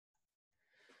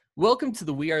Welcome to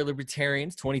the We Are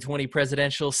Libertarians 2020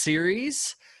 presidential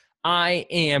series. I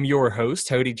am your host,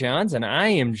 Hody Johns, and I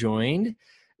am joined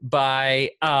by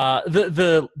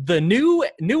the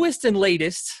newest and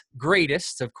latest,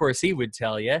 greatest, of course he would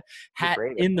tell you, hat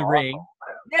in the ring.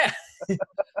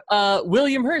 Yeah,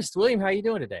 William Hurst. William, how are you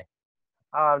doing today?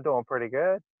 I'm doing pretty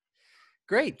good.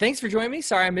 Great. Thanks for joining me.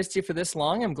 Sorry I missed you for this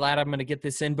long. I'm glad I'm going to get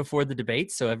this in before the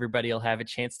debate, so everybody will have a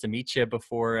chance to meet you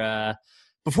before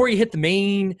you hit the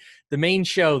main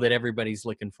show that everybody's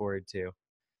looking forward to.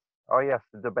 Oh yes,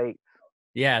 the debates.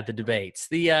 Yeah, the debates.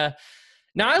 Now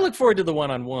I look forward to the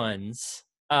one-on-ones.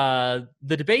 The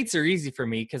debates are easy for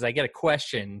me because I get a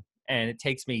question and it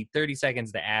takes me 30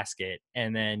 seconds to ask it,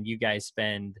 and then you guys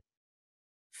spend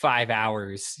 5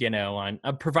 hours, on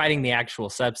providing the actual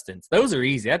substance. Those are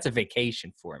easy. That's a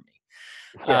vacation for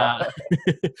me. Yeah.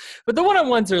 But the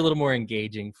one-on-ones are a little more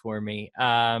engaging for me.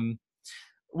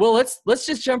 Well, let's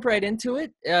just jump right into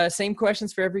it. Same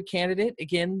questions for every candidate.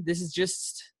 Again, this is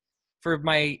just for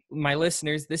my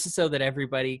listeners. This is so that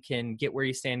everybody can get where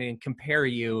you stand and compare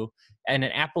you and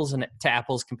an apples to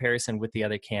apples comparison with the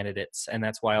other candidates. And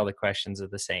that's why all the questions are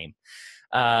the same.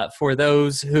 For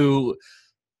those who,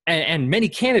 and many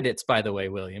candidates, by the way,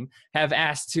 William, have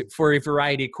asked for a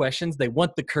variety of questions. They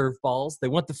want the curveballs. They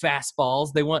want the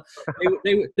fastballs. They want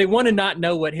to not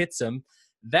know what hits them.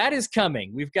 That is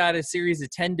coming. We've got a series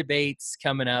of 10 debates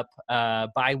coming up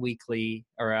bi-weekly,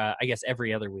 or I guess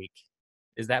every other week.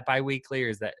 Is that bi-weekly, or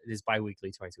is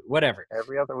bi-weekly twice a week? Whatever.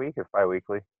 Every other week is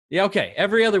bi-weekly. Yeah, okay.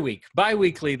 Every other week.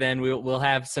 Bi-weekly, then we'll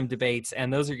have some debates,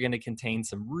 and those are going to contain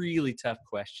some really tough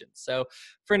questions. So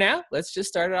for now, let's just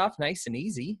start it off nice and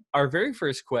easy. Our very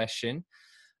first question,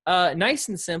 nice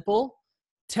and simple.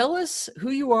 Tell us who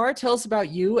you are, tell us about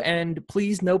you, and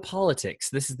please no politics.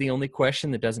 This is the only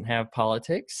question that doesn't have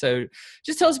politics. So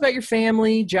just tell us about your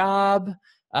family, job,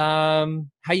 how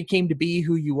you came to be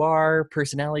who you are,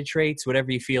 personality traits,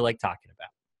 whatever you feel like talking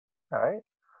about.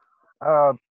 All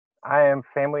right. I'm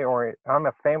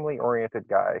a family-oriented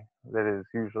guy that is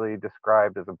usually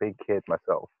described as a big kid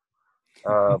myself.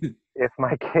 If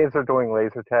my kids are doing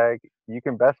laser tag, you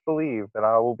can best believe that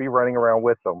I will be running around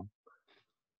with them.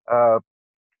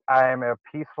 I am a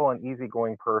peaceful and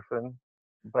easygoing person,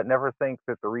 but never think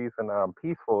that the reason I'm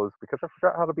peaceful is because I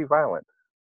forgot how to be violent.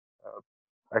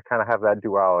 I kind of have that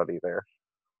duality there.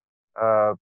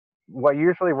 What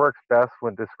usually works best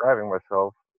when describing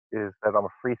myself is that I'm a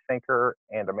free thinker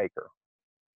and a maker.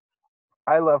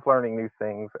 I love learning new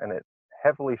things, and it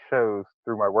heavily shows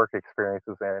through my work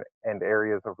experiences and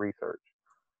areas of research.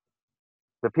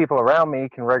 The people around me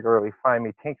can regularly find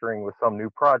me tinkering with some new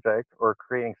project or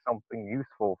creating something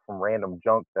useful from random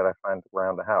junk that I find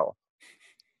around the house.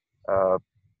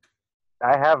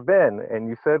 I have been, and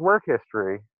you said work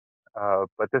history,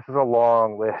 but this is a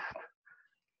long list.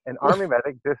 An Army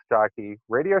medic, disc jockey,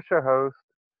 radio show host,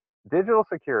 digital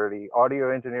security,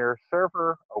 audio engineer,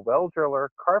 server, a well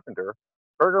driller, carpenter,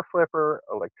 burger flipper,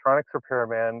 electronics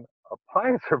repairman,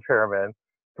 appliance repairman,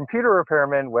 computer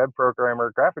repairman, web programmer,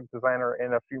 graphic designer,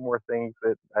 and a few more things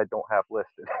that I don't have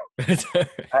listed.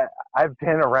 I've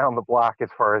been around the block as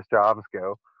far as jobs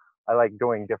go. I like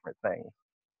doing different things.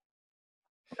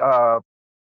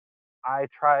 I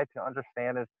try to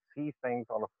understand and see things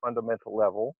on a fundamental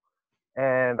level,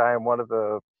 and I am one of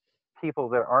the people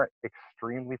that aren't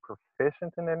extremely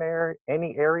proficient in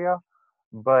any area,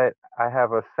 but I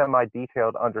have a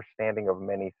semi-detailed understanding of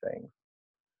many things.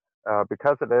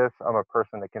 Because of this, I'm a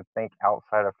person that can think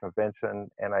outside of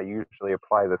convention, and I usually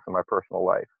apply this in my personal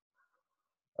life.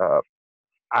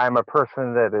 I'm a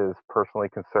person that is personally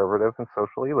conservative and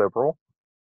socially liberal.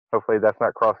 Hopefully that's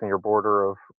not crossing your border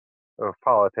of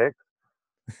politics.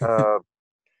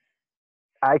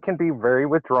 I can be very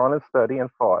withdrawn in study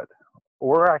and thought,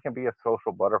 or I can be a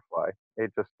social butterfly.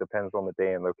 It just depends on the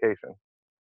day and location.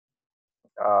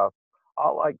 I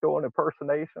like doing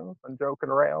impersonations and joking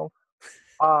around.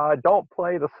 I don't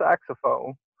play the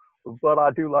saxophone, but I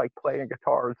do like playing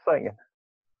guitar and singing.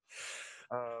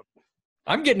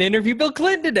 I'm getting to interview Bill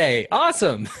Clinton today.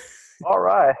 Awesome. All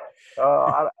right.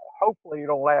 Hopefully you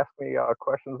don't ask me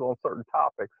questions on certain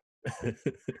topics.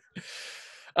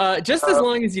 Just as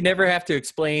long as you never have to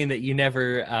explain that you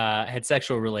never had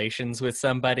sexual relations with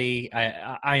somebody,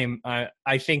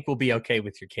 I think we'll be okay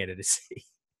with your candidacy.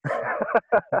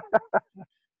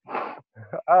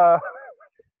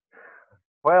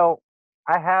 Well,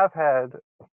 I have had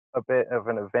a bit of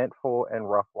an eventful and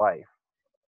rough life,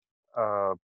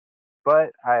 but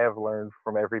I have learned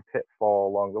from every pitfall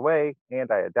along the way,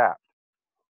 and I adapt.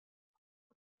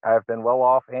 I have been well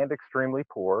off and extremely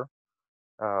poor.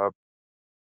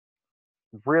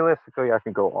 Realistically, I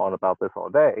can go on about this all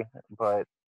day, but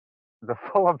the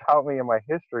full about me and my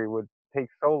history would take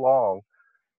so long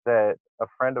that a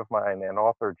friend of mine, an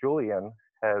author, Julian,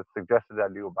 has suggested I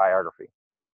do a biography.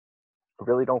 I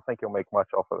really don't think you'll make much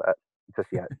off of that just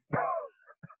yet.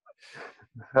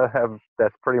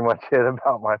 That's pretty much it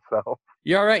about myself.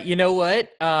 You're all right. You know what?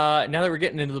 Now that we're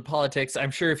getting into the politics,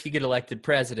 I'm sure if you get elected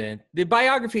president, the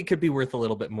biography could be worth a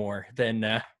little bit more than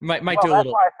might Well, do a that's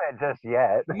little. why I said just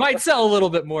yet. Might sell a little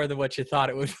bit more than what you thought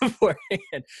it would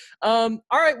beforehand. All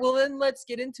right, well then let's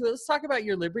get into it. Let's talk about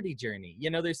your liberty journey. You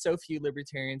know, there's so few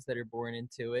libertarians that are born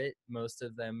into it. Most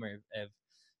of them have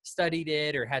studied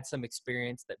it or had some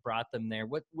experience that brought them there.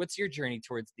 What's your journey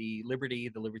towards the liberty,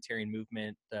 the libertarian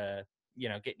movement,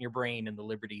 getting your brain in the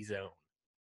liberty zone?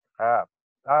 Uh,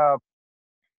 uh,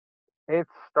 it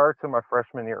starts in my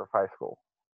freshman year of high school.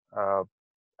 Uh,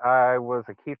 I was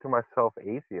a keep to myself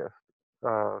atheist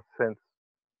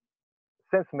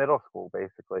since middle school,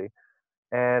 basically,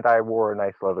 and I wore a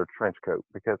nice leather trench coat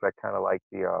because I kind of like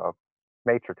the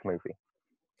Matrix movie.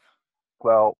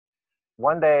 Well,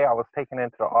 one day I was taken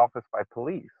into the office by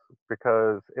police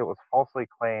because it was falsely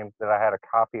claimed that I had a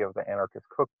copy of the Anarchist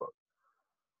Cookbook,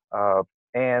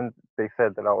 and they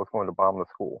said that I was going to bomb the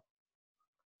school.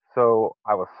 So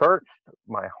I was searched,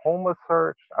 my home was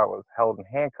searched, I was held in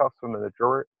handcuffs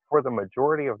for the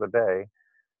majority of the day,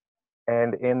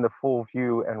 and in the full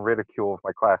view and ridicule of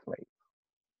my classmates.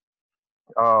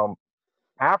 Um,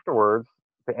 Afterwards,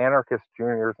 the anarchist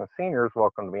juniors and seniors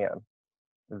welcomed me in.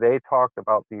 They talked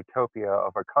about the utopia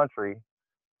of a country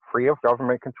free of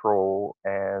government control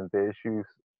and the issues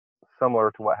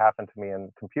similar to what happened to me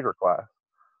in computer class.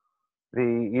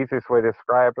 The easiest way to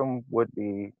describe them would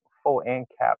be full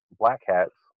ANCAP black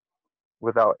hats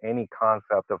without any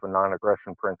concept of a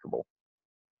non-aggression principle.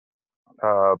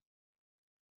 Uh,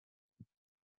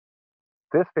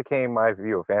 this became my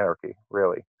view of anarchy,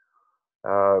 really.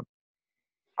 Uh,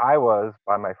 I was,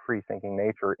 by my free-thinking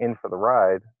nature, in for the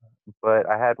ride, but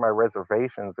I had my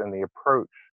reservations in the approach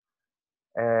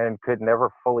and could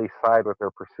never fully side with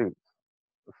their pursuits.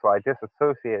 So I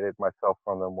disassociated myself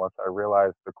from them once I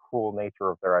realized the cruel nature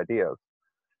of their ideas.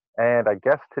 And I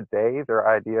guess today their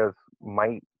ideas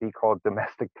might be called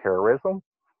domestic terrorism,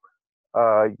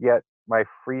 yet my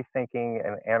free thinking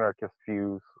and anarchist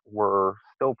views were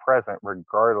still present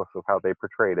regardless of how they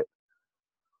portrayed it.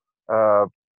 Uh,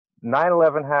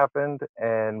 9/11 happened,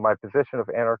 and my position of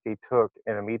anarchy took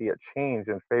an immediate change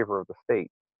in favor of the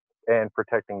state and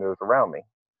protecting those around me.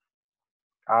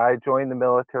 I joined the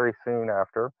military soon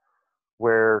after,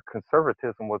 where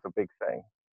conservatism was a big thing.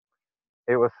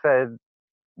 It was said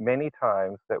many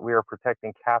times that we are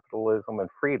protecting capitalism and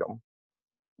freedom,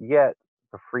 yet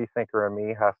the free thinker in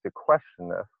me has to question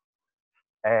this.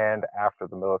 And after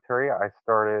the military, I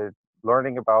started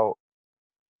learning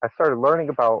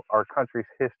about our country's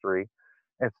history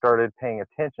and started paying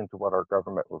attention to what our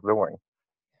government was doing.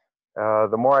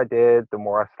 The more I did, the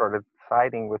more I started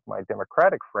siding with my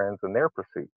Democratic friends in their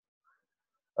pursuits,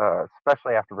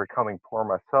 especially after becoming poor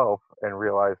myself and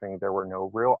realizing there were no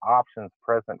real options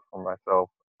present for myself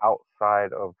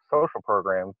outside of social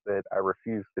programs that I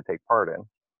refused to take part in.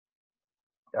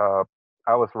 Uh,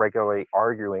 I was regularly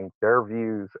arguing their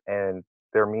views and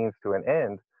their means to an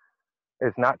end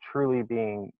is not truly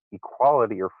being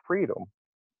equality or freedom,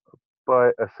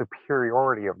 but a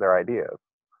superiority of their ideas,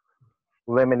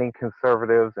 limiting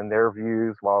conservatives and their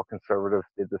views while conservatives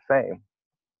did the same.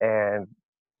 And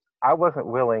I wasn't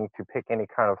willing to pick any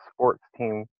kind of sports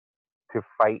team to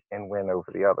fight and win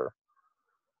over the other.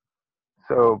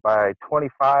 So by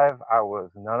 25, I was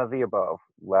none of the above,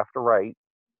 left or right,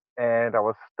 and I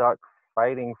was stuck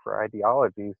fighting for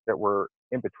ideologies that were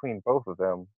in between both of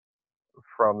them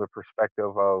from the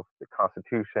perspective of the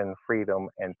Constitution, freedom,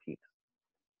 and peace.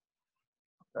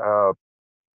 Uh,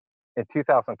 in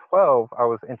 2012, I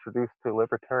was introduced to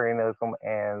libertarianism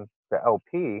and the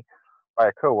LP by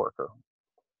a coworker.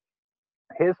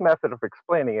 His method of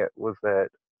explaining it was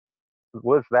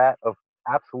that of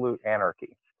absolute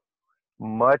anarchy,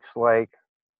 much like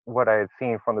what I had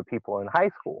seen from the people in high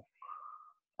school.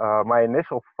 My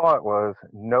initial thought was,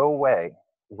 no way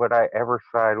would I ever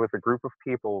side with a group of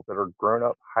people that are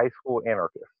grown-up high school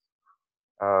anarchists.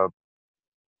 Uh,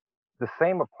 the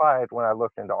same applied when I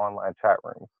looked into online chat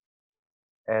rooms.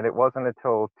 And it wasn't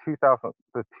until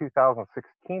the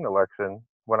 2016 election,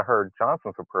 when I heard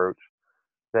Johnson's approach,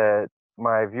 that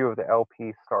my view of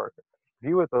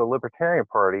the Libertarian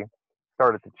Party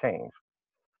started to change.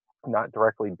 Not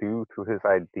directly due to his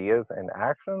ideas and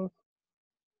actions,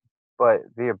 but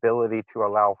the ability to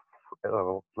allow,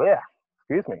 the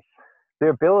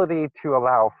ability to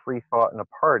allow free thought in a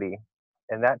party,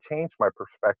 and that changed my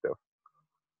perspective.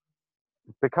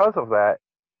 Because of that,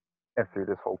 And through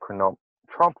this whole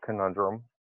Trump conundrum,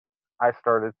 I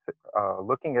started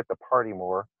looking at the party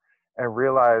more and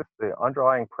realized the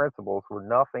underlying principles were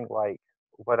nothing like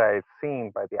what I had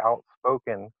seen by the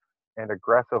outspoken and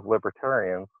aggressive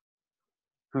libertarians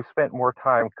who spent more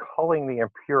time culling the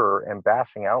impure and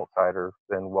bashing outsiders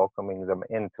than welcoming them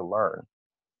in to learn.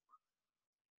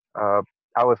 Uh,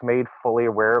 I was made fully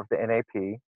aware of the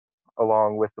NAP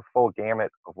along with the full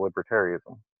gamut of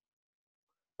libertarianism.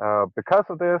 Because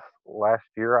of this, last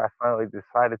year I finally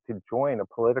decided to join a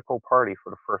political party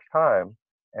for the first time,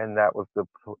 and that was the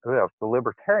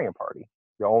Libertarian Party,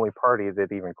 the only party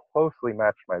that even closely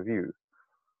matched my views.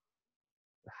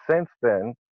 Since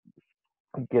then,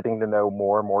 getting to know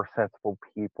more and more sensible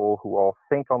people who all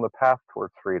think on the path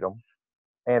towards freedom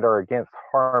and are against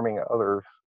harming others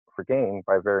for gain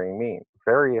by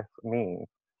various means.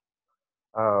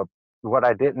 Uh, what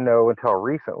I didn't know until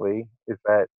recently is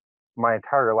that my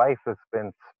entire life has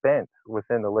been spent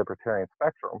within the libertarian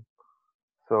spectrum.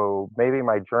 So maybe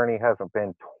my journey hasn't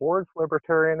been towards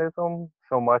libertarianism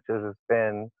so much as it's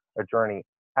been a journey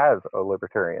as a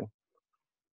libertarian.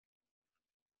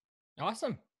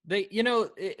 Awesome.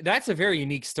 That's a very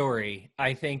unique story.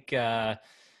 I think there's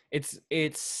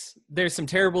some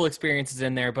terrible experiences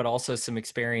in there, but also some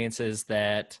experiences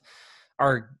that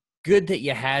are good that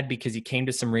you had because you came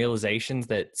to some realizations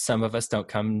that some of us don't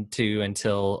come to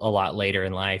until a lot later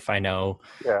in life. I know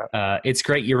Yeah. it's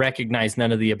great you recognize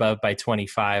none of the above by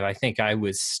 25. I think I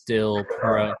was still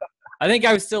pro. I think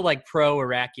I was still like pro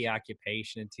Iraqi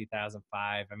occupation in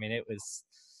 2005. I mean, it was.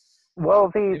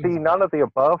 Well, the none of the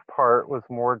above part was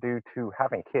more due to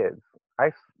having kids.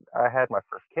 I had my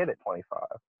first kid at 25.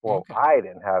 Well, Okay. I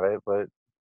didn't have it, but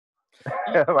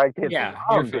my kid's Yeah,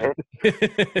 you're mom fine.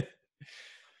 did.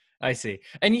 I see.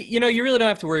 And you really don't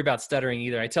have to worry about stuttering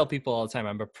either. I tell people all the time,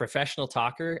 I'm a professional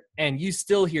talker, and you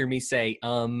still hear me say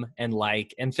and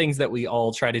like and things that we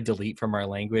all try to delete from our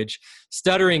language.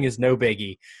 Stuttering is no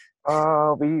biggie.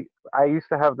 I used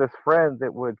to have this friend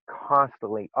that would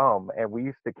constantly and we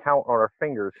used to count on our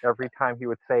fingers every time he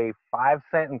would say 5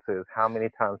 sentences, how many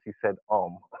times he said.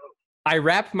 I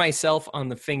wrap myself on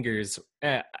the fingers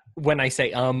when I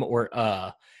say or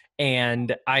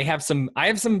and I have some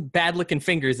bad looking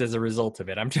fingers as a result of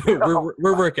it.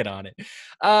 We're working on it.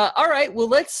 All right, well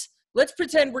let's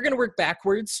pretend we're going to work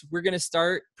backwards. We're going to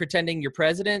start pretending you're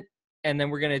president, and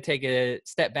then we're going to take a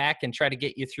step back and try to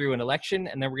get you through an election,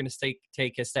 and then we're going to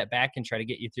take a step back and try to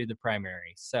get you through the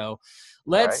primary. So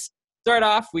Right. let's start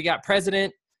off. We got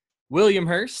President William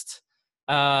Hurst,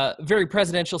 very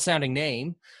presidential sounding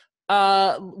name.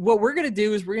 What we're going to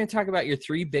do is we're going to talk about your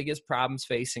three biggest problems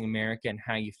facing America and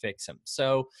how you fix them.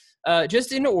 So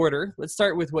just in order, let's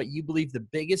start with what you believe the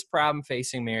biggest problem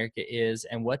facing America is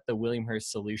and what the William Hurst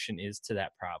solution is to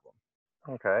that problem.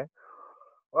 Okay.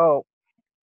 Well,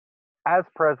 as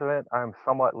president, I'm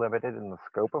somewhat limited in the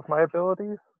scope of my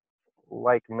abilities.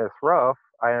 Like Miss Ruff,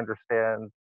 I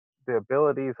understand the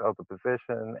abilities of the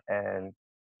position and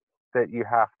that you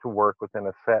have to work within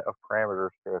a set of parameters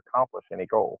to accomplish any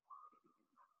goal.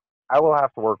 I will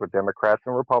have to work with Democrats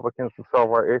and Republicans to solve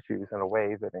our issues in a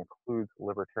way that includes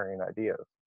libertarian ideas,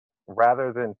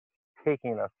 rather than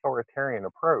taking an authoritarian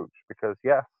approach. Because,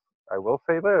 yes, I will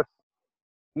say this,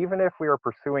 even if we are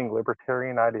pursuing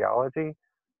libertarian ideology,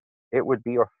 it would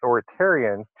be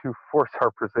authoritarian to force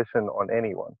our position on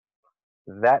anyone.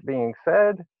 That being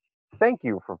said, thank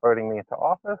you for voting me into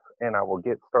office, and I will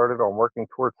get started on working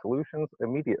towards solutions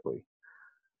immediately.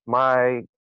 My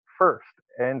first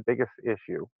and biggest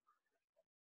issue,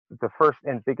 the first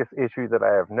and biggest issue that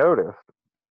I have noticed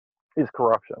is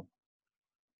corruption.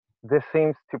 This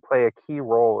seems to play a key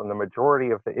role in the majority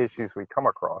of the issues we come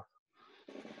across.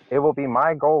 It will be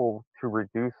my goal to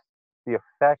reduce the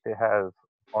effect it has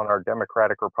on our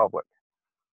democratic republic.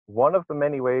 One of the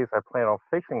many ways I plan on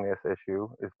fixing this issue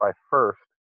is by first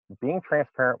being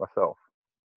transparent myself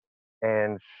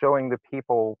and showing the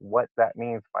people what that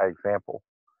means by example.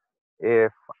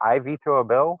 If I veto a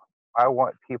bill, I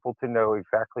want people to know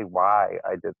exactly why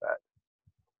I did that.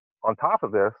 On top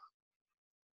of this,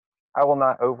 I will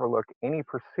not overlook any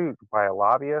pursuit by a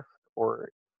lobbyist or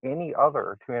any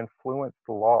other to influence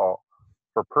the law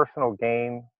for personal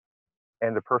gain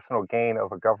and the personal gain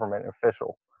of a government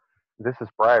official. This is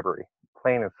bribery,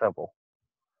 plain and simple.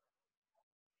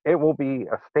 It will be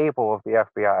a staple of the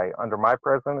FBI under my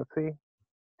presidency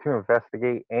to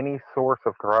investigate any source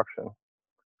of corruption.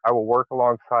 I will work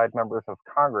alongside members of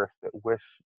Congress that wish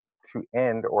to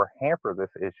end or hamper this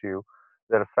issue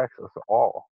that affects us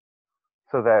all.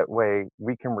 So that way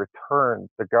we can return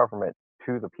the government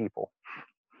to the people.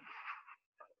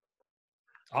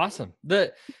 Awesome.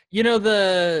 The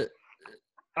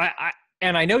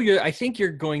And I know I think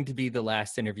you're going to be the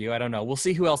last interview. I don't know. We'll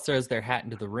see who else throws their hat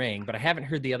into the ring, but I haven't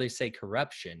heard the others say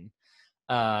corruption.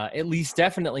 At least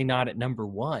definitely not at number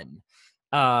one.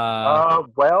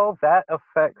 Well, that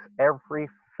affects every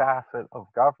facet of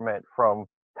government from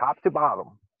top to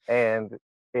bottom, and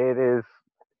it is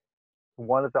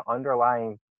one of the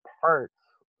underlying parts,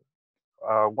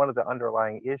 one of the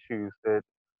underlying issues that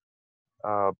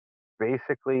uh,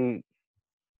 basically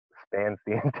spans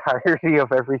the entirety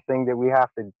of everything that we have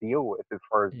to deal with as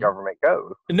far as Yeah. government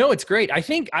goes. No, it's great. I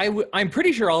think I'm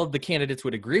pretty sure all of the candidates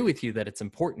would agree with you that it's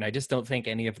important. I just don't think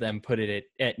any of them put it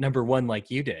at number one like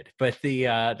you did. But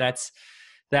that's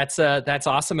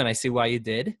awesome, and I see why you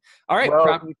did. All right,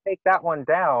 Well, you take that one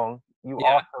down, you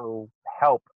yeah, also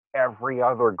help every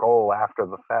other goal after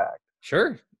the fact.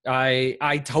 sure.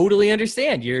 I totally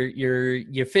understand.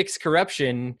 You fix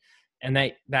corruption,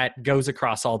 and that goes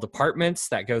across all departments.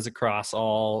 That goes across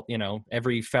all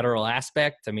every federal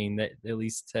aspect. I mean, that at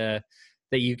least that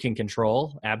you can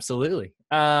control. Absolutely.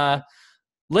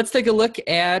 Let's take a look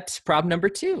at problem number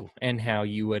 2 and how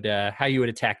you would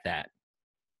attack that.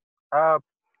 Uh,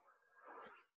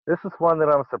 this is one that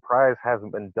I'm surprised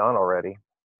hasn't been done already,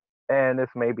 and this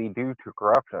may be due to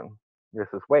corruption. This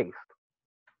is waste.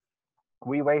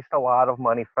 We waste a lot of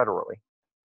money federally.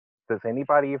 Does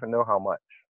anybody even know how much?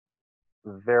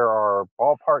 There are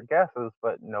ballpark guesses,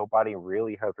 but nobody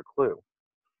really has a clue.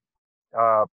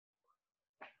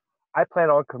 I plan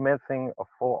on commencing a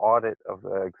full audit of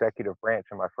the executive branch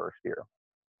in my first year.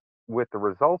 With the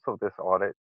results of this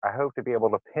audit, I hope to be able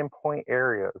to pinpoint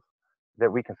areas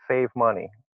that we can save money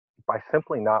by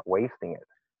simply not wasting it.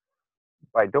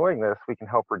 By doing this, we can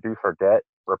help reduce our debt,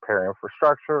 repair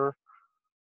infrastructure,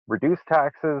 reduce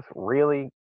taxes. Really,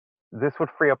 this would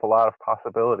free up a lot of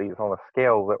possibilities on a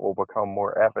scale that will become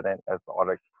more evident as the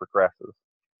audit progresses.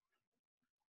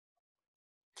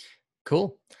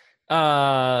 Cool.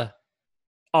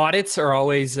 Audits are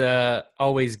always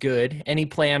good. Any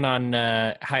plan on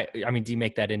how? I mean, do you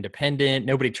make that independent?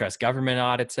 Nobody trusts government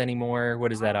audits anymore.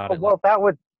 What does that audit look?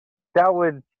 Well, that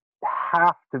would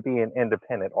have to be an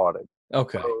independent audit.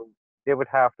 Okay. So it would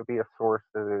have to be a source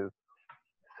that is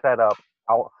set up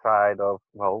outside of,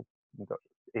 well,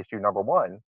 issue number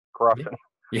one, corruption.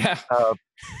 Yeah. Uh,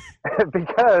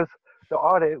 because the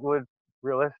audit would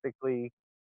realistically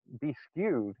be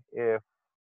skewed if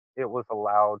it was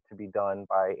allowed to be done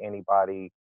by anybody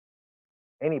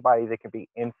that can be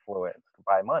influenced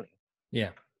by money.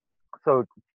 Yeah. So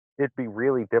it'd be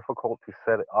really difficult to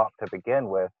set it up to begin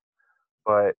with,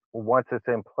 but once it's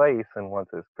in place and once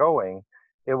it's going,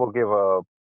 it will give a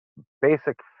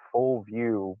basic full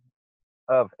view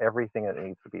of everything that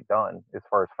needs to be done as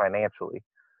far as financially,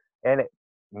 and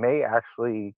may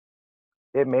actually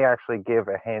it may actually give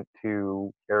a hint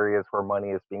to areas where money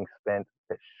is being spent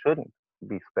that shouldn't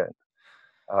be spent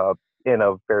uh, in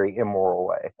a very immoral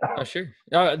way. Oh, sure.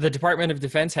 The Department of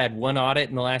Defense had one audit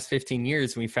in the last 15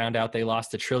 years, and we found out they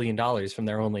lost $1 trillion from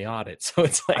their only audit. So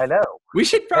it's I like, know. we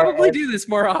should probably do this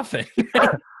more often.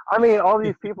 I mean, all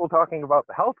these people talking about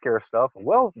the healthcare stuff.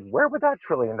 Well, where would that $1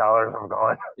 trillion have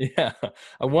gone? Yeah,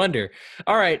 I wonder.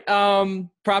 All right.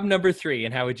 Problem number 3,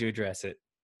 and how would you address it?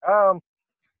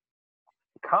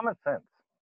 Common sense.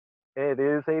 It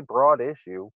is a broad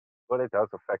issue, but it does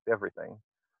affect everything.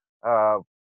 Uh,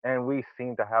 and we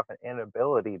seem to have an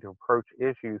inability to approach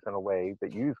issues in a way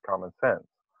that use common sense.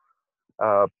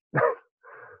 Uh,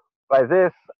 by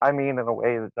this, I mean in a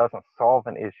way that doesn't solve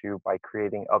an issue by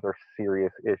creating other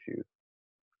serious issues.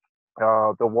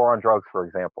 The war on drugs, for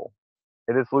example,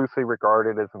 it is loosely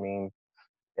regarded as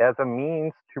a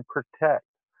means to protect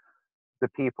the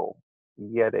people,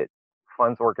 yet it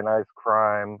funds organized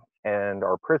crime, and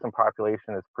our prison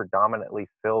population is predominantly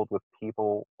filled with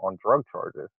people on drug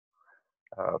charges.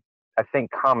 Uh, I think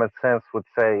common sense would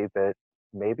say that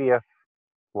maybe if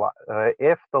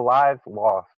the lives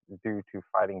lost due to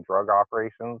fighting drug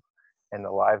operations and the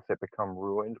lives that become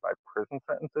ruined by prison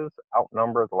sentences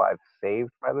outnumber the lives saved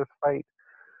by this fight,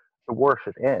 the war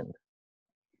should end.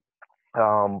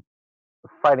 Um,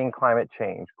 Fighting climate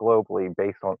change globally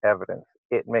based on evidence,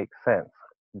 it makes sense.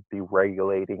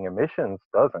 Deregulating emissions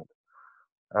doesn't.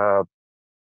 Uh,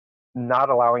 Not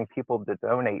allowing people to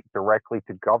donate directly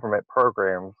to government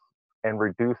programs and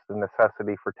reduce the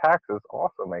necessity for taxes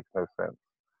also makes no sense.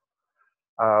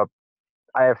 Uh,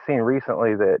 I have seen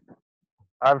recently that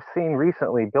I've seen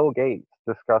recently Bill Gates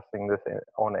discussing this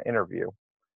on an interview.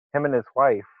 Him and his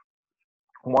wife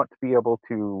want to be able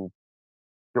to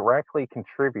directly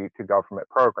contribute to government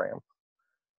programs,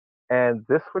 and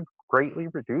this would greatly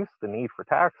reduce the need for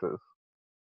taxes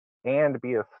and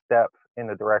be a step in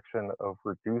the direction of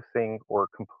reducing or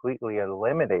completely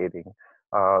eliminating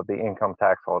the income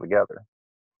tax altogether.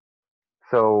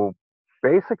 So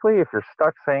basically, if you're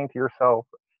stuck saying to yourself,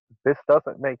 this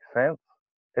doesn't make sense,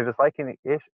 it is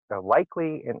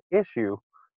likely an issue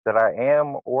that I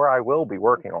am or I will be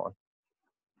working on.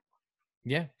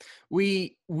 Yeah.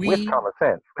 With common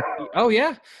sense. Oh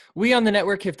yeah. We on the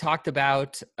network have talked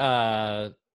about,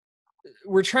 we're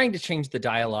trying to change the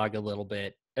dialogue a little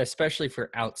bit, especially for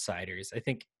outsiders. I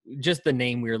think just the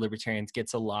name We're Libertarians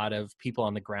gets a lot of people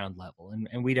on the ground level,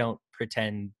 and we don't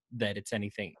pretend that it's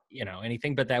anything,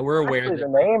 but that we're aware Actually,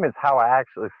 that the name is how I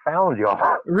actually found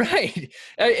y'all. right.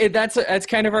 That's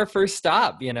kind of our first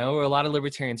stop, a lot of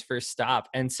libertarians' first stop.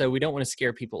 And so we don't want to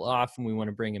scare people off, and we want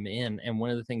to bring them in. And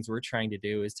one of the things we're trying to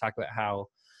do is talk about how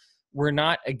we're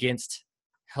not against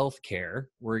healthcare.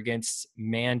 We're against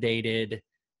mandated,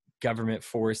 government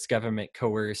forced, government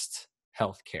coerced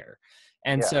healthcare.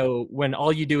 And so when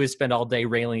all you do is spend all day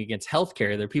railing against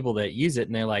healthcare, there are people that use it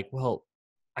and they're like, well,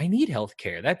 I need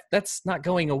healthcare. That's not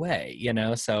going away,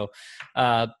 So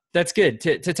that's good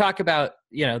to talk about,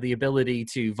 the ability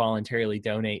to voluntarily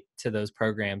donate to those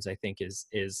programs, I think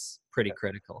is pretty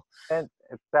critical. And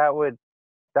that would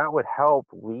help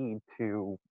lead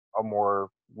to a more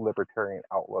libertarian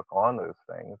outlook on those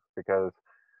things, because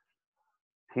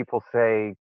people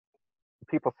say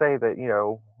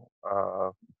that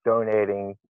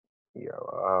donating,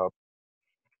 let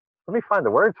me find the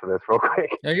words for this real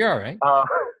quick. No, you're all right.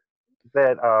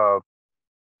 That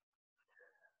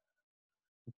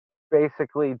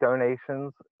basically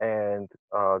donations and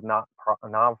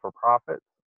non-for-profits,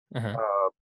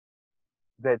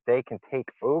 that they can take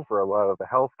over a lot of the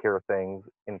healthcare things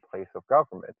in place of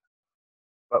government.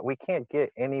 But we can't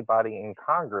get anybody in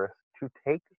Congress to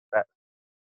take that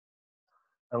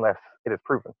unless it is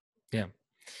proven. Yeah.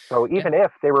 So even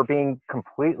if they were being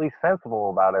completely sensible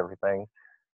about everything,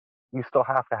 you still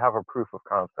have to have a proof of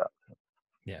concept.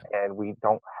 Yeah. And we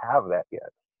don't have that yet.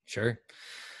 Sure.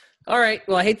 All right.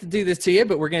 Well, I hate to do this to you,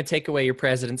 but we're going to take away your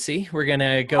presidency. We're going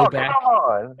to go back. Come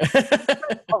on.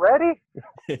 Already?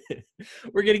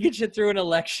 We're going to get you through an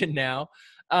election now.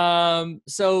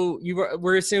 So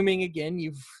we're assuming, again,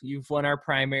 you've won our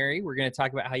primary. We're going to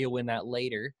talk about how you'll win that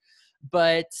later.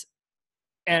 But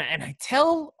and I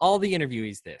tell all the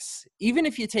interviewees this, even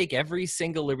if you take every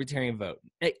single libertarian vote,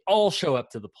 they all show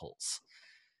up to the polls.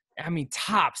 I mean,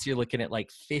 tops, you're looking at like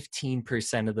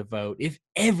 15% of the vote. If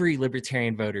every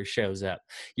libertarian voter shows up,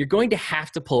 you're going to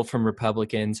have to pull from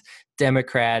Republicans,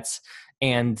 Democrats,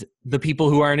 and the people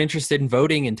who aren't interested in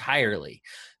voting entirely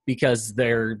because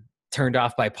they're turned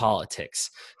off by politics.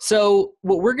 So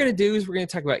what we're going to do is we're going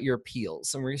to talk about your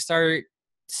appeals, and we're going to start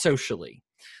socially.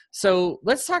 So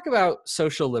let's talk about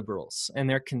social liberals and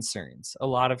their concerns. A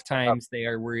lot of times they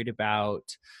are worried about,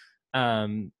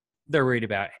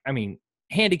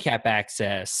 handicap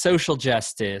access, social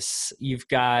justice. You've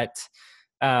got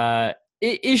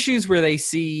issues where they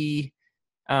see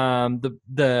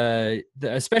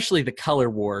especially the color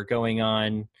war going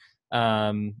on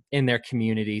in their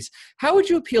communities. How would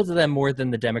you appeal to them more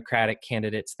than the Democratic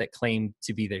candidates that claim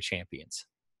to be their champions?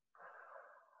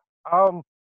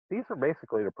 These are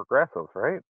basically the progressives,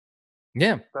 right?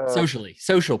 Yeah,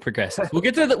 social progressives. We'll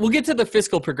get to the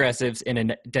fiscal progressives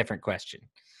in a different question.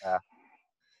 Yeah.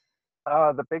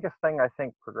 The biggest thing I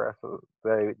think progressives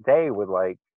they would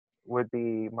like would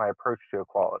be my approach to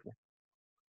equality.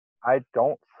 I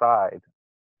don't side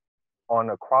on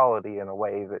equality in a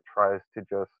way that tries to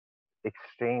just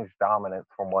exchange dominance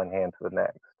from one hand to the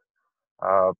next.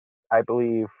 I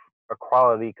believe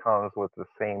equality comes with the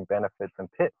same benefits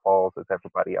and pitfalls as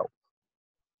everybody else.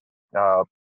 I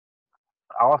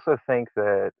also think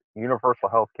that universal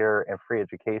health care and free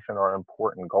education are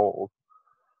important goals.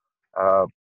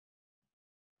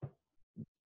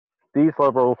 These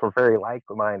liberals are very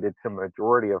like-minded to the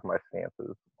majority of my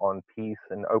stances on peace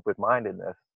and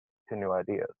open-mindedness to new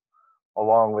ideas,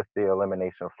 along with the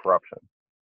elimination of corruption.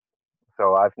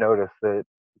 So I've noticed that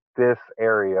this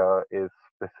area is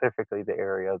specifically the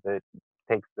area that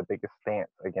takes the biggest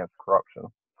stance against corruption.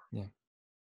 Yeah.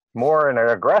 More in an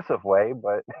aggressive way,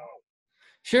 but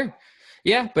sure.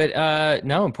 Yeah, but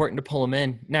no, important to pull them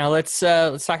in. Now let's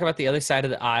talk about the other side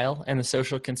of the aisle and the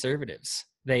social conservatives.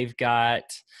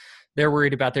 They're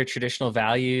worried about their traditional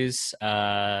values.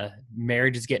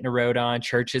 Marriage is getting eroded on.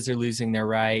 Churches are losing their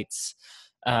rights.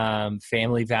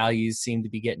 Family values seem to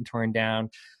be getting torn down.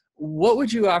 What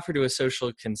would you offer to a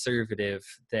social conservative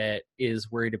that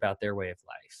is worried about their way of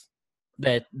life?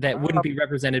 That wouldn't be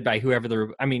represented by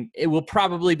whoever it will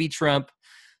probably be Trump.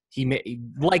 He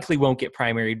likely won't get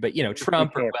primaried, but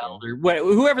Trump or Weld or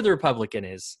whoever the Republican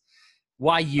is.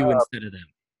 Why you Uh, instead of them?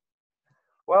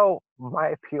 well, my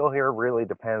appeal here really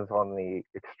depends on the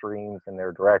extremes in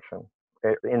their direction,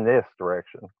 in this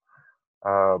direction.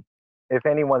 Uh, if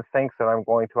anyone thinks that I'm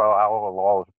going to allow a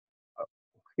law, uh,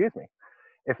 excuse me,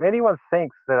 if anyone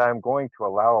thinks that I'm going to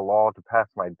allow a law to pass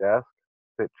my desk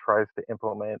that tries to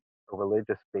implement a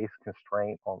religious-based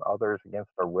constraint on others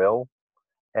against their will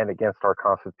and against our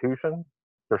Constitution,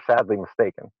 they're sadly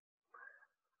mistaken.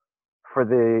 For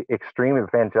the extreme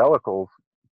evangelicals,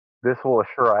 this will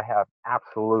assure I have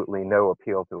absolutely no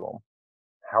appeal to them.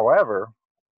 However,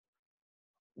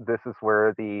 this is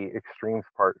where the extremes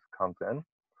part comes in.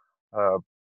 Uh,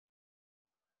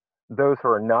 those who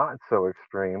are not so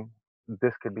extreme,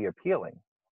 this could be appealing,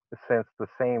 since the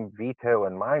same veto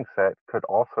and mindset could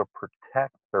also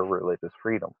protect their religious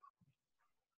freedoms.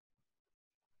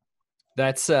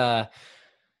 That's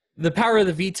the power of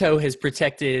the veto has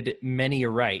protected many a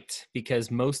right,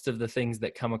 because most of the things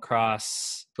that come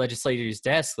across legislators'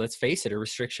 desks, let's face it, are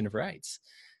restriction of rights.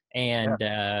 Yeah. And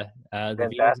the And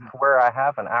veto. that's where I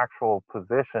have an actual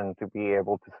position to be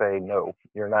able to say, no,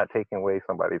 you're not taking away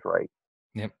somebody's right.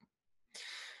 Yep.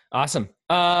 Awesome.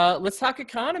 Let's talk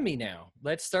economy now.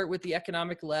 Let's start with the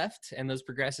economic left and those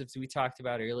progressives we talked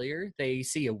about earlier. They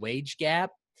see a wage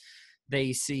gap.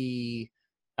 They see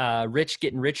rich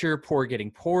getting richer, poor getting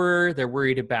poorer. They're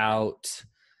worried about,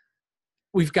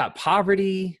 we've got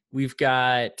poverty. We've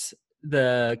got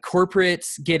the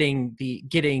corporates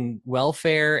getting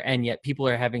welfare, and yet people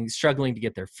are struggling to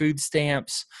get their food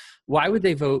stamps. Why would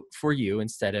they vote for you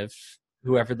instead of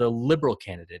whoever the liberal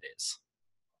candidate is?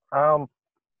 Um,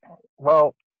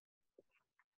 well,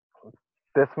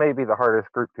 this may be the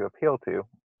hardest group to appeal to.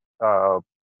 Uh,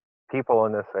 People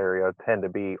in this area tend to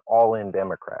be all in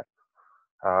Democrats.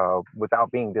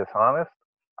 Without being dishonest,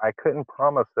 I couldn't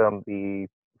promise them the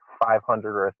 $500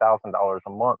 or $1,000 a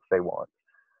month they want.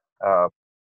 Uh,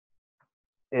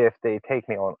 if they take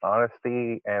me on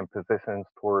honesty and positions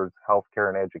towards healthcare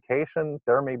and education,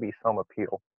 there may be some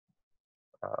appeal.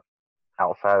 Uh,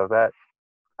 Outside of that,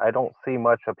 I don't see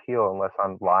much appeal unless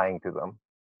I'm lying to them,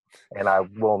 and I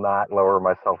will not lower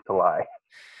myself to lie.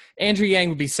 Andrew Yang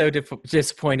would be so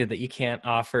disappointed that you can't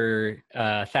offer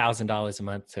 $1,000 a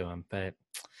month to him, but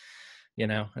you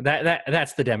know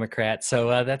that's the Democrat,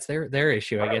 so that's their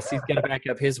issue. I guess he's got to back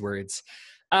up his words.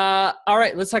 All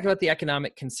right, let's talk about the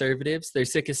economic conservatives. They're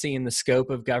sick of seeing the scope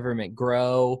of government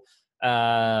grow.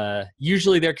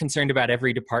 Usually they're concerned about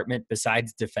every department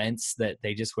besides defense that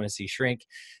they just want to see shrink.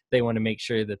 They want to make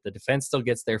sure that the defense still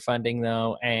gets their funding,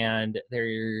 though, and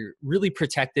they're really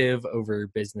protective over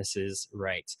businesses'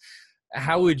 rights.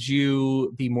 How would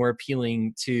you be more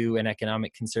appealing to an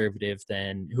economic conservative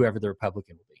than whoever the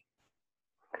Republican will be?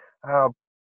 Uh,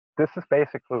 this is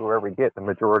basically where we get the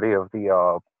majority of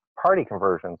the party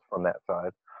conversions from that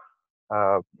side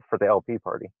for the LP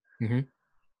party.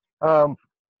 Mm-hmm.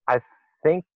 I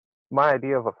think my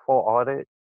idea of a full audit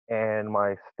and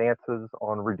my stances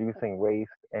on reducing waste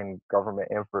and government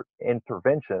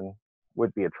intervention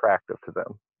would be attractive to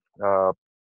them.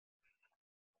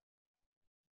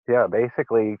 Yeah,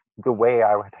 basically, the way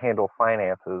I would handle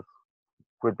finances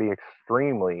would be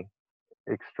extremely,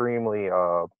 extremely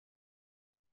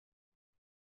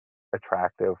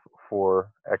attractive for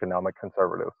economic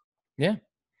conservatives. Yeah.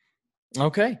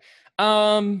 Okay.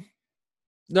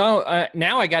 No,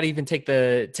 now I got to even take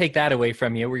that away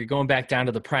from you, where you're going back down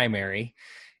to the primary,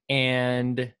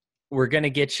 and we're going to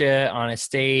get you on a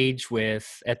stage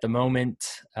with, at the moment,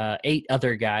 8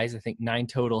 other guys. I think 9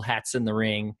 total hats in the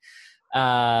ring.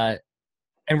 And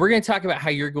we're going to talk about how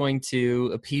you're going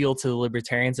to appeal to the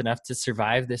Libertarians enough to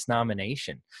survive this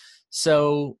nomination.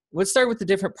 So let's start with the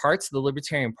different parts of the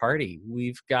Libertarian Party.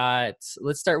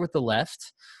 Let's start with the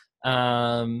left.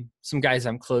 Some guys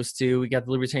I'm close to. We got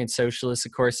the Libertarian Socialists,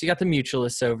 of course. You got the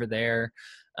Mutualists over there.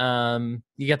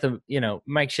 You got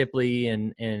Mike Shipley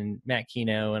and Matt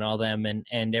Keno and all them,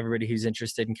 and everybody who's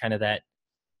interested in kind of that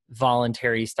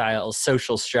voluntary style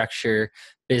social structure,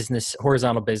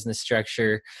 horizontal business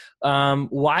structure.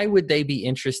 Why would they be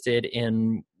interested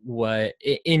in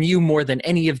you more than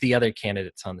any of the other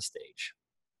candidates on the stage?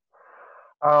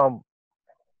 Um,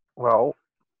 well,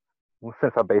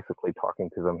 since I'm basically talking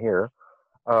to them here,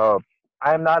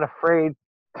 I'm not afraid.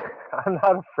 I'm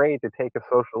not afraid to take a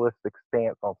socialistic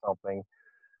stance on something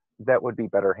that would be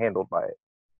better handled by it.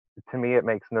 To me, it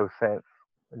makes no sense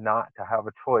not to have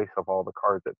a choice of all the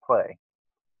cards at play.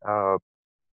 And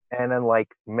unlike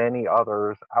many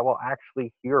others, I will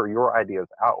actually hear your ideas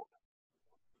out.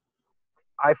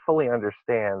 I fully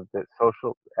understand that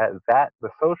the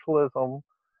socialism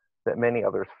that many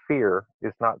others fear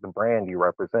is not the brand you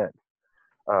represent.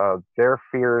 Their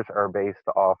fears are based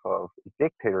off of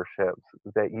dictatorships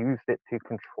that used it to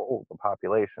control the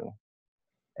population.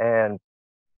 And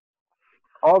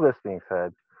all this being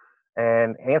said,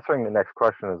 and answering the next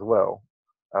question as well,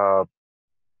 uh,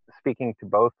 speaking to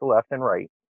both the left and right,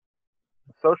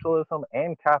 socialism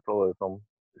and capitalism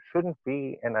shouldn't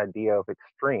be an idea of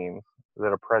extremes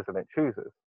that a president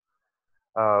chooses.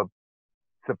 Uh,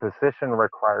 the position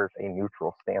requires a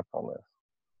neutral stance on this.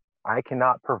 I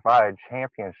cannot provide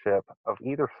championship of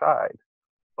either side,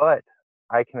 but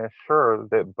I can assure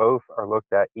that both are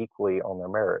looked at equally on their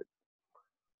merits.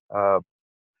 Uh,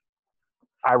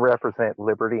 I represent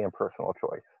liberty and personal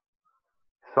choice,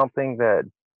 something that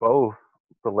both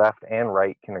the left and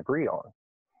right can agree on.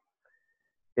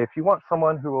 If you want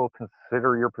someone who will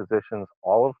consider your positions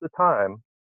all of the time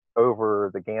over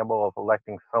the gamble of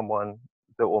electing someone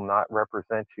that will not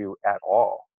represent you at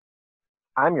all,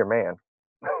 I'm your man.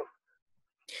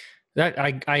 That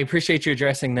I appreciate you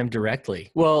addressing them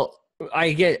directly. Well,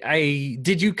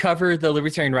 did you cover the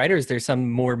libertarian right, or is there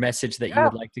some more message that you Yeah,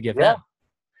 would like to give yeah.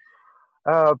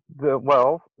 them?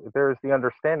 Well, there's the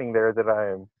understanding there that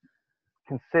I am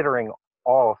considering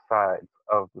all sides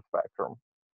of the spectrum.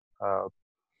 Uh,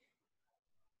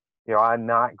 I'm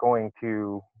not going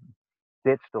to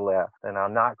ditch the left and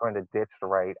I'm not going to ditch the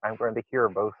right. I'm going to hear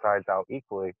both sides out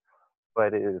equally,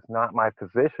 but it is not my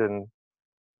position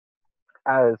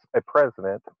as a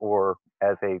president or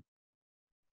as a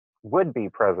would-be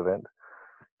president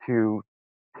to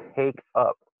take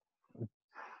up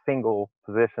single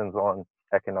positions on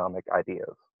economic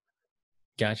ideas.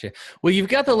 Gotcha. Well, you've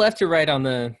got the left or right on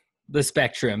the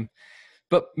spectrum,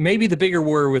 but maybe the bigger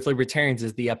war with libertarians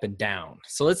is the up and down.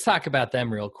 So let's talk about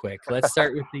them real quick. Let's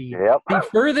start with Yep. the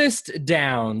furthest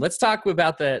down. Let's talk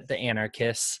about the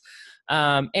anarchists,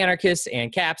 anarchists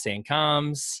and caps and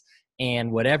comms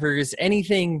and whatever's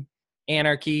anything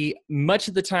anarchy. Much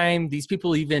of the time, these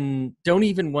people don't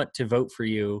even want to vote for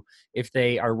you if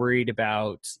they are worried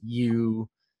about you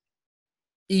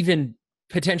even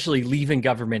potentially leaving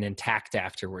government intact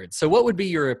afterwards. So what would be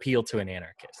your appeal to an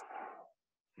anarchist?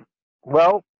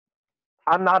 Well,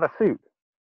 I'm not a suit.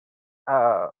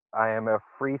 I am a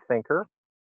free thinker,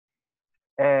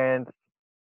 and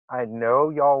I know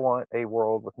y'all want a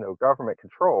world with no government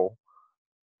control,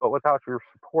 but without your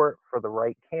support for the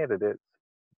right candidates,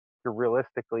 you're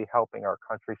realistically helping our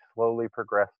country slowly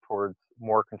progress towards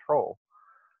more control.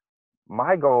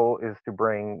 My goal is to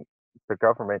bring the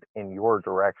government in your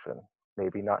direction,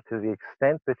 maybe not to the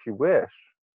extent that you wish.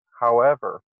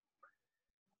 However,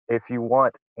 if you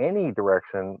want any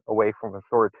direction away from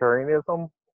authoritarianism,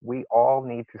 we all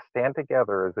need to stand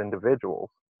together as individuals,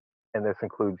 and this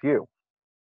includes you.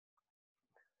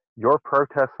 Your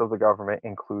protest of the government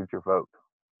includes your vote.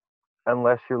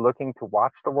 Unless you're looking to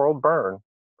watch the world burn,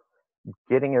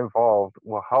 getting involved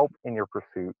will help in your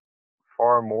pursuit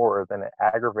far more than an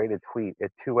aggravated tweet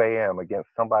at 2 a.m. against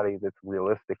somebody that's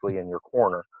realistically in your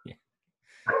corner. Yeah.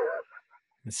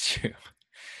 That's true.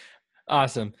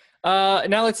 Awesome.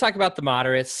 Now let's talk about the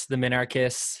moderates, the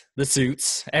minarchists, the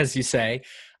suits, as you say.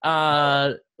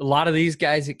 A lot of these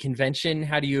guys at convention,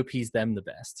 how do you appease them the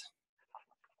best?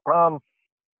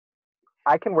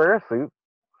 I can wear a suit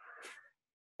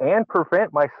and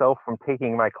prevent myself from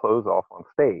taking my clothes off on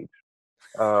stage.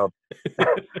 I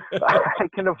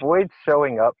can avoid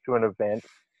showing up to an event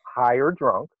high or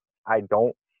drunk. I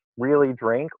don't really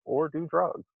drink or do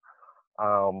drugs.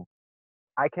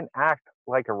 I can act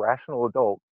like a rational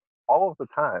adult all of the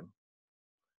time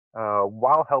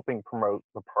while helping promote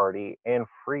the party and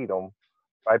freedom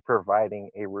by providing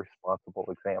a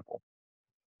responsible example.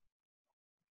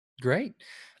 Great.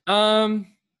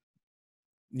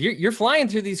 You're flying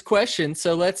through these questions,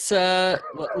 so let's get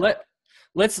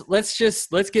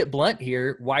blunt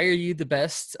here. Why are you the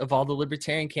best of all the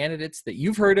libertarian candidates that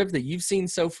you've heard of, that you've seen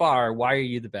so far? Why are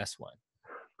you the best one?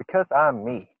 Because I'm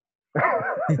me.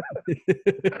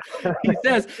 He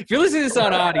says, if you're listening to this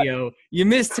on audio, you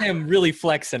missed him really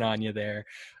flexing on you there.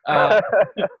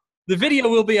 The video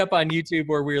will be up on YouTube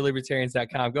or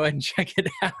we'relibertarians.com. Go ahead and check it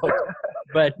out.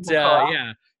 But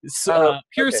yeah,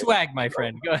 pure okay. Swag, my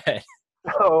friend. Go ahead.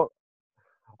 So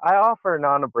I offer a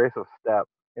non-abrasive step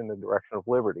in the direction of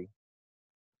liberty.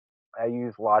 I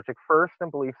use logic first and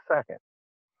belief second.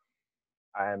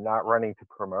 I am not running to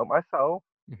promote myself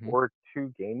or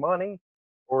to gain money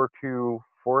or to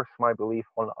force my belief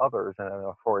on others in an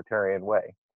authoritarian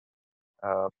way.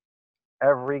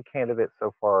 Every candidate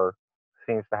so far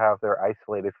seems to have their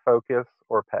isolated focus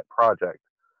or pet project.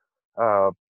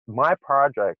 My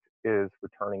project is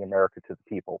returning America to the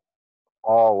people,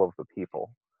 all of the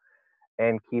people.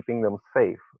 and keeping them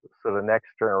safe so the next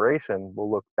generation will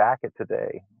look back at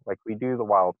today like we do the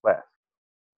Wild West.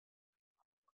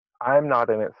 I'm not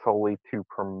in it solely to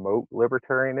promote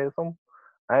libertarianism.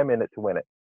 I'm in it to win it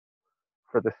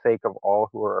for the sake of all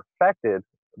who are affected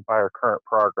by our current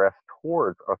progress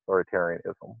towards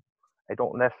authoritarianism. I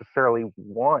don't necessarily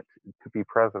want to be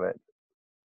president,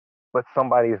 but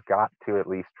somebody's got to at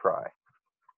least try.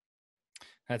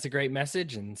 That's a great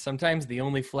message, and sometimes the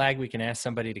only flag we can ask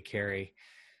somebody to carry.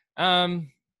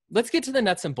 Let's get to the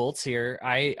nuts and bolts here.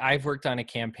 I've worked on a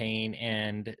campaign,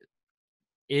 and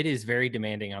it is very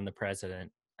demanding on the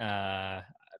president.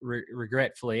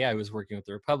 Regretfully, I was working with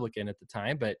the Republican at the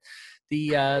time, but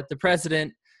the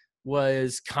president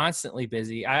was constantly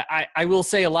busy. I will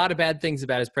say a lot of bad things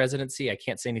about his presidency. I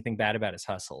can't say anything bad about his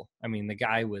hustle. I mean, the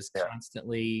guy was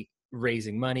constantly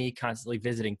raising money, constantly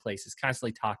visiting places,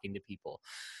 constantly talking to people,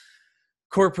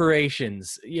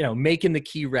 corporations, making the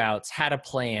key routes, had a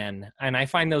plan. And I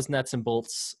find those nuts and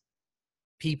bolts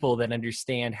people that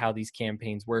understand how these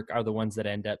campaigns work are the ones that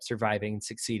end up surviving and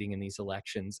succeeding in these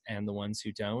elections. And the ones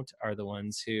who don't are the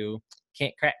ones who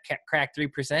can't crack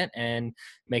 3% and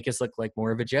make us look like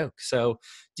more of a joke. So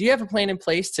do you have a plan in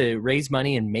place to raise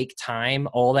money and make time,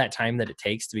 all that time that it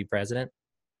takes to be president?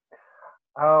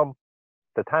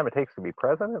 The time it takes to be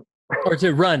president? Or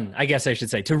to run, I guess I should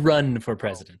say, to run for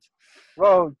president.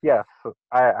 Well, yes,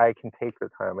 I can take the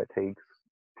time it takes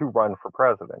to run for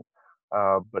president,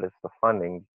 but it's the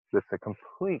funding. It's a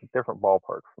complete different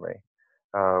ballpark for me.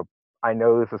 I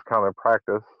know this is common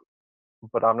practice,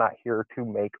 but I'm not here to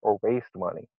make or waste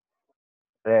money,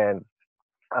 and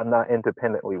I'm not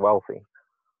independently wealthy.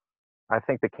 I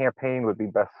think the campaign would be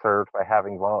best served by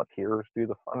having volunteers do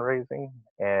the fundraising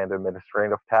and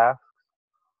administrative tasks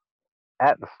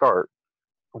at the start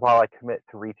while I commit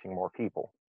to reaching more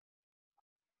people.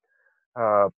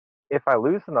 If I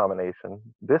lose the nomination,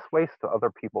 this wastes other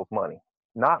people's money,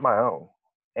 not my own.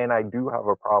 And I do have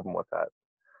a problem with that.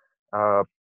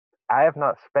 I have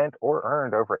not spent or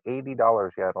earned over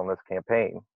 $80 yet on this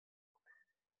campaign.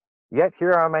 Yet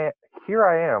here I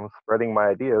am spreading my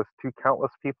ideas to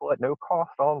countless people at no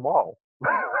cost on WAL.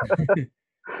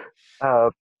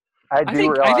 I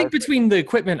think between the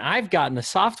equipment I've gotten, the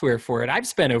software for it, I've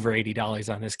spent over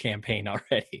 $80 on this campaign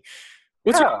already.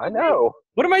 I know.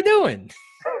 What am I doing?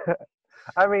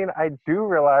 I mean, I do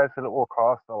realize that it will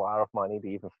cost a lot of money to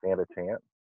even stand a chance.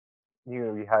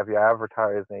 You have your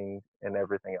advertising and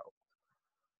everything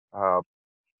else.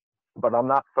 But I'm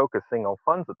not focusing on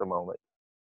funds at the moment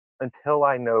until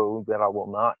I know that I will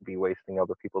not be wasting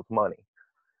other people's money.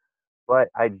 But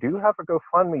I do have a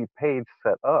GoFundMe page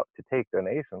set up to take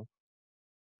donations.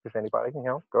 If anybody can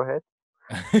help, go ahead.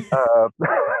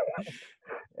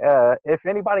 If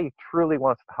anybody truly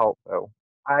wants to help, though,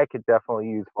 I could definitely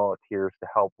use volunteers to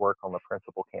help work on the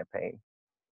principal campaign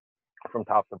from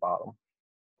top to bottom.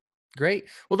 Great.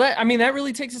 Well, that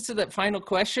really takes us to that final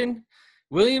question.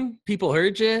 William, people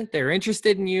heard you. They're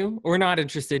interested in you or not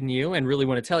interested in you and really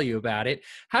want to tell you about it.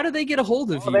 How do they get a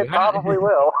hold of you? They probably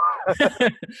will.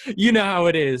 You know how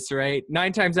it is, right?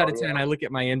 9 times out of 10, I look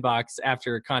at my inbox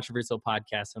after a controversial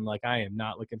podcast. I'm like, I am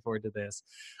not looking forward to this.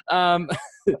 But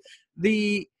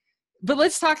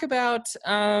let's talk about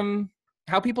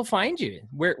how people find you.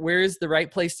 Where is the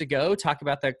right place to go? Talk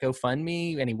about that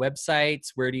GoFundMe, any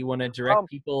websites? Where do you want to direct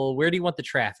people? Where do you want the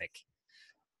traffic?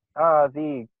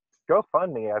 The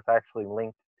GoFundMe is actually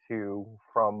linked to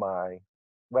from my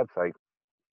website.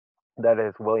 That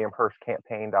is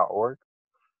williamhurstcampaign.org.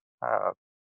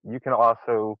 You can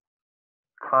also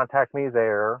contact me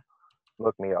there,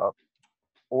 look me up,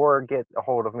 or get a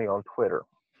hold of me on Twitter.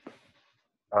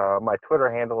 My Twitter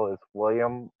handle is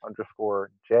William_J_Hurst.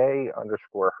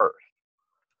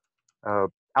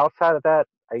 Outside of that,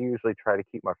 I usually try to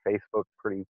keep my Facebook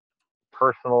pretty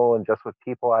personal and just with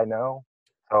people I know.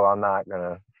 So I'm not going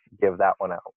to give that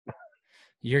one out.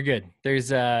 You're good.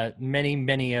 There's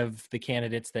many of the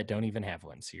candidates that don't even have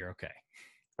one, so you're okay.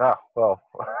 Oh, well.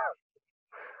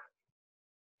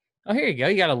 Oh, here you go.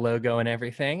 You got a logo and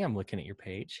everything. I'm looking at your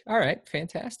page. All right.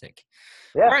 Fantastic.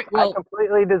 Yeah, all right, well, I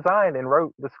completely designed and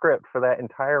wrote the script for that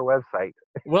entire website.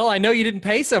 Well, I know you didn't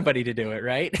pay somebody to do it,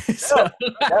 right? No,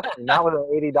 definitely not with an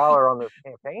 $80 on this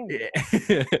campaign.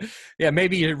 Yeah,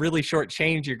 maybe you really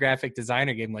shortchanged your graphic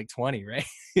designer, gave him like 20, right?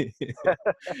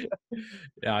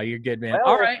 No, you're good, man. Well,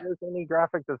 all right. If there's any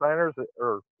graphic designers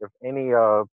or if any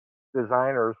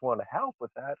designers want to help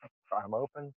with that, I'm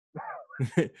open.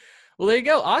 Well, there you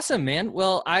go. Awesome, man.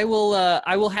 Well, I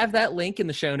will have that link in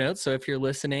the show notes. So if you're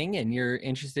listening and you're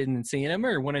interested in seeing him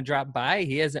or want to drop by,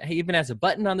 he even has a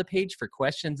button on the page for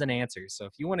questions and answers. So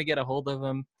if you want to get a hold of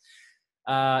him,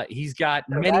 He's got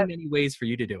So many ways for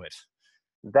you to do it.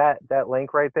 that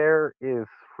link right there is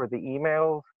for the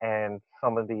emails, and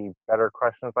some of the better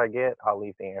questions I get, I'll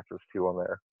leave the answers to on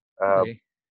there. Okay.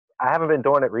 I haven't been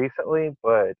doing it recently,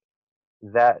 but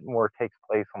that more takes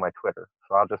place on my Twitter.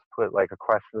 So I'll just put like a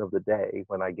question of the day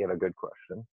when I get a good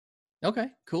question. Okay,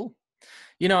 cool.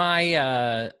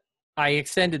 I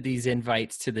extended these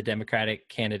invites to the Democratic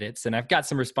candidates, and I've got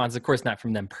some response. Of course, not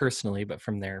from them personally, but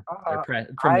from their Uh, from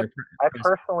I their I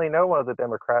personally know one of the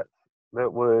Democrats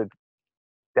that would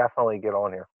definitely get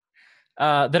on here.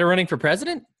 that are running for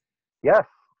president. Yes,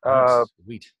 Oh, uh,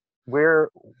 sweet. we're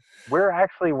we're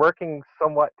actually working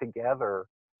somewhat together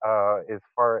as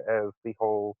far as the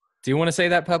whole. Do you want to say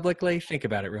that publicly? Think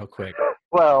about it real quick.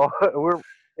 Well, we're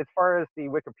as far as the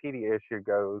Wikipedia issue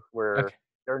goes, where Okay.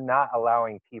 they're not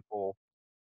allowing people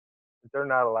they're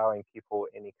not allowing people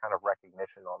any kind of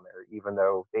recognition on there, even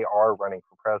though they are running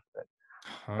for president.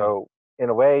 Huh. So in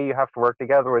a way, you have to work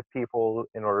together with people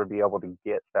in order to be able to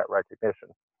get that recognition.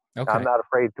 Now, I'm Okay. not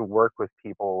afraid to work with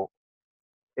people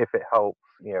if it helps,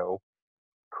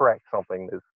 correct something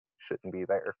that shouldn't be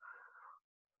there.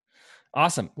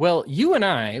 Awesome. Well, you and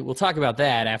I will talk about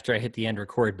that after I hit the end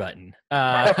record button.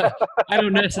 I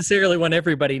don't necessarily want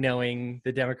everybody knowing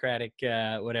the Democratic,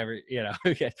 whatever,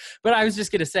 Okay. But I was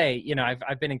just going to say,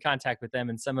 I've been in contact with them,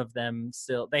 and some of them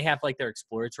still, they have like their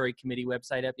exploratory committee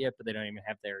website up yet, but they don't even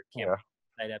have their campaign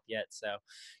Yeah. site up yet. So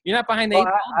you're not behind the Well,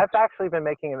 eight ball. I've actually been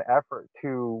making an effort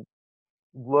to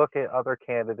look at other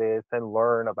candidates and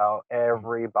learn about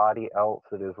everybody else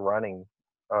that is running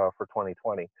for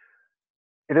 2020.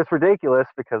 It is ridiculous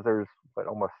because there's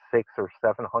almost 600 or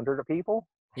 700 people.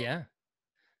 Yeah.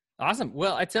 Awesome.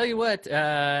 Well, I tell you what,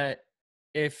 if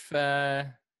if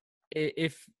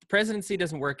the presidency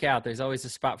doesn't work out, there's always a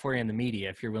spot for you in the media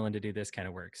if you're willing to do this kind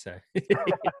of work. So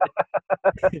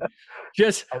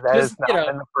just And that has just not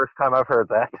been the first time I've heard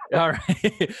that. all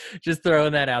right. Just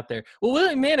throwing that out there. Well,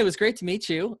 William, man, it was great to meet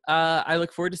you. I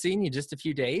look forward to seeing you in just a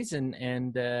few days and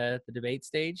the debate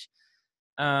stage.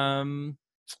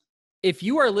 If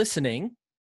you are listening,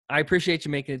 I appreciate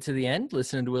you making it to the end,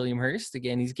 listening to William Hurst.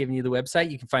 Again, he's giving you the website.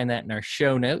 You can find that in our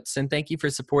show notes. And thank you for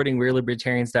supporting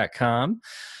We'reLibertarians.com.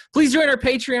 Please join our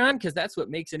Patreon, because that's what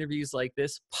makes interviews like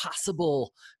this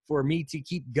possible for me to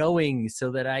keep going,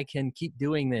 so that I can keep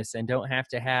doing this and don't have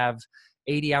to have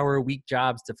 80-hour-a-week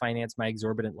jobs to finance my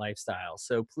exorbitant lifestyle.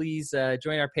 So please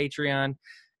join our Patreon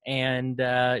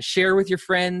and share with your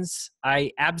friends.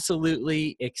 I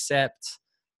absolutely accept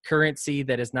currency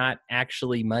that is not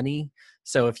actually money.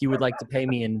 So if you would like to pay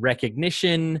me in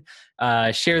recognition,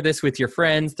 share this with your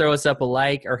friends, throw us up a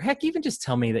like, or heck, even just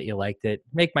tell me that you liked it.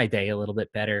 Make my day a little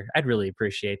bit better. I'd really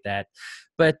appreciate that.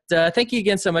 But thank you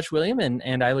again so much, William,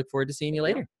 and I look forward to seeing you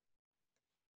later.